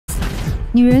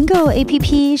女人 GO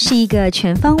APP 是一个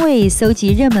全方位搜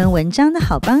集热门文章的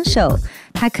好帮手，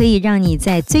它可以让你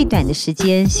在最短的时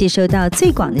间吸收到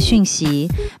最广的讯息，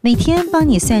每天帮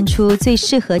你算出最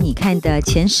适合你看的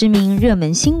前10名热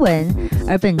门新闻。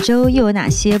而本周又有哪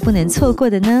些不能错过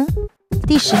的呢？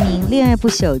第10名，恋爱不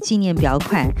朽纪念表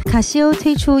款，卡西欧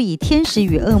推出以天使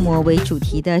与恶魔为主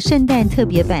题的圣诞特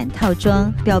别版套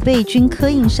装，表背均刻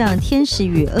印上天使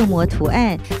与恶魔图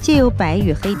案，借由白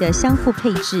与黑的相互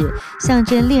配置，象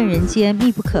征恋人间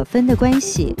密不可分的关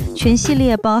系。全系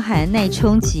列包含耐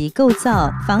冲击构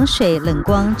造、防水、冷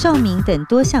光、照明等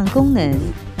多项功能。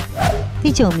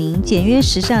第9名，简约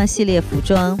时尚系列服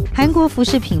装，韩国服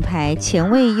饰品牌前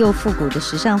卫又复古的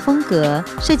时尚风格，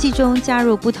设计中加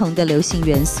入不同的流行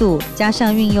元素，加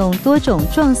上运用多种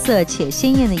撞色且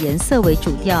鲜艳的颜色为主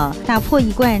调，打破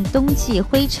一贯冬季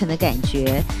灰尘的感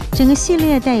觉。整个系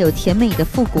列带有甜美的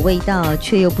复古味道，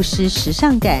却又不失时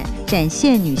尚感，展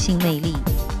现女性魅力。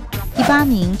第8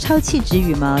名，超气质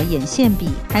羽毛眼线笔，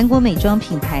韩国美妆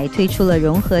品牌推出了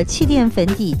融合气垫粉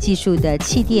底技术的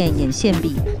气垫眼线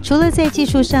笔，除了在技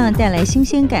术上带来新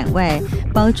鲜感外，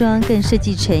包装更设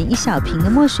计成一小瓶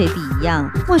的墨水笔一样，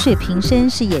墨水瓶身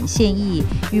是眼线液，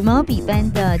羽毛笔般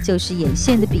的就是眼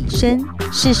线的笔身，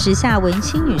是时下文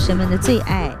青女生们的最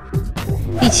爱。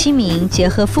第7名，结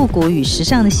合复古与时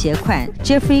尚的鞋款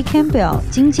Jeffrey Campbell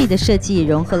精细的设计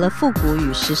融合了复古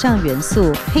与时尚元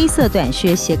素，黑色短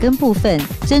靴鞋跟部分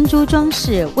珍珠装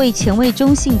饰为前卫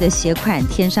中性的鞋款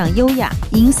添上优雅，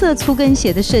银色粗跟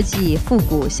鞋的设计复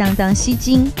古相当吸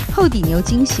睛，厚底牛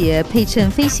津鞋配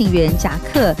衬飞行员夹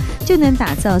克就能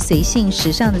打造随性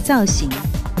时尚的造型。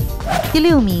第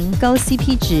6名，高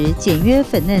CP 值简约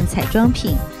粉嫩彩妆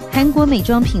品，韩国美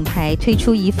妆品牌推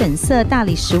出以粉色大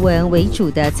理石纹为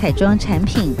主的彩妆产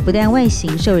品，不但外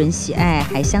形受人喜爱，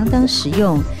还相当实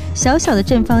用。小小的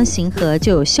正方形盒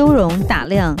就有修容、打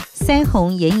亮、腮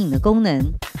红、眼影的功能，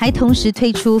还同时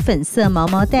推出粉色毛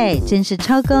毛袋，真是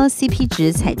超高 CP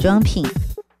值彩妆品。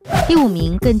第5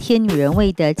名，更贴女人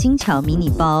味的精巧迷你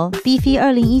包 ，BV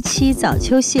 2017早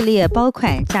秋系列包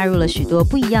款加入了许多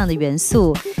不一样的元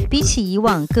素，比起以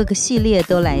往各个系列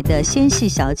都来得纤细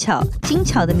小巧。精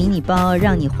巧的迷你包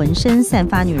让你浑身散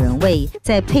发女人味，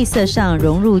在配色上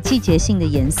融入季节性的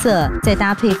颜色，再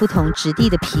搭配不同质地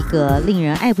的皮革，令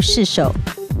人爱不释手。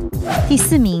第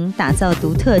4名，打造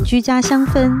独特居家香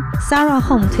氛 ，Sarah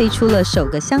Home 推出了首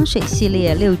个香水系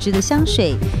列6支的香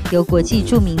水，由国际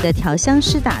著名的调香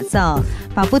师打造，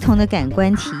把不同的感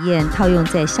官体验套用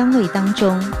在香味当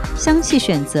中，香气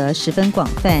选择十分广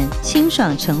泛，清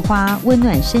爽橙花、温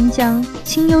暖生姜、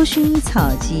清幽薰衣草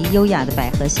及优雅的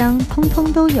百合香，通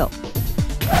通都有。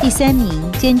第3名，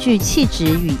兼具气质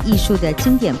与艺术的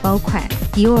经典包款。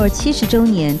迪奥70周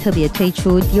年特别推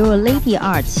出 Dior Lady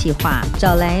Art 企划，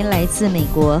找来自美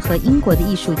国和英国的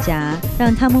艺术家，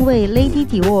让他们为 Lady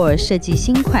Dior 设计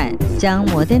新款，将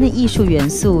摩登的艺术元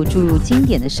素注入经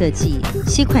典的设计。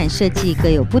7款设计各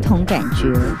有不同感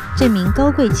觉，证明高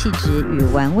贵气质与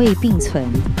玩味并存。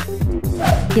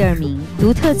第2名，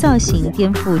独特造型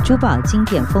颠覆珠宝经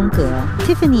典风格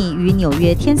 ，Tiffany 与纽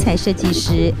约天才设计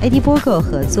师 Eddie Borgo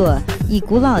合作，以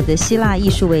古老的希腊艺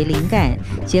术为灵感，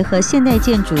结合现代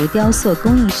建筑雕塑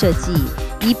工艺设计，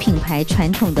以品牌传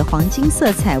统的黄金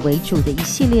色彩为主的一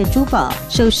系列珠宝、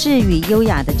首饰与优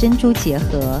雅的珍珠结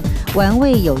合，玩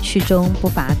味有趣中不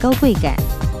乏高贵感。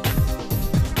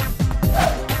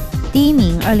第1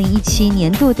名，2017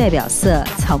年度代表色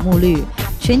草木绿。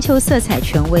全球色彩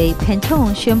权威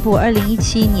Pantone 宣布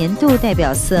2017年度代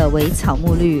表色为草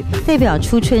木绿，代表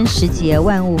初春时节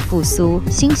万物复苏、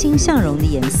欣欣向荣的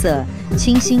颜色，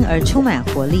清新而充满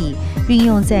活力，运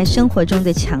用在生活中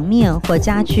的墙面或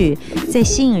家具，在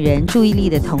吸引人注意力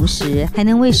的同时，还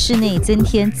能为室内增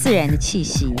添自然的气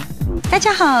息。大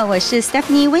家好，我是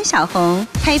Stephanie 温小红，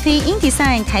台北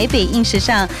InDesign 台北映时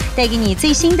尚带给你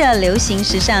最新的流行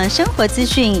时尚生活资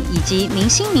讯以及明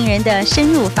星名人的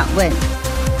深入访问。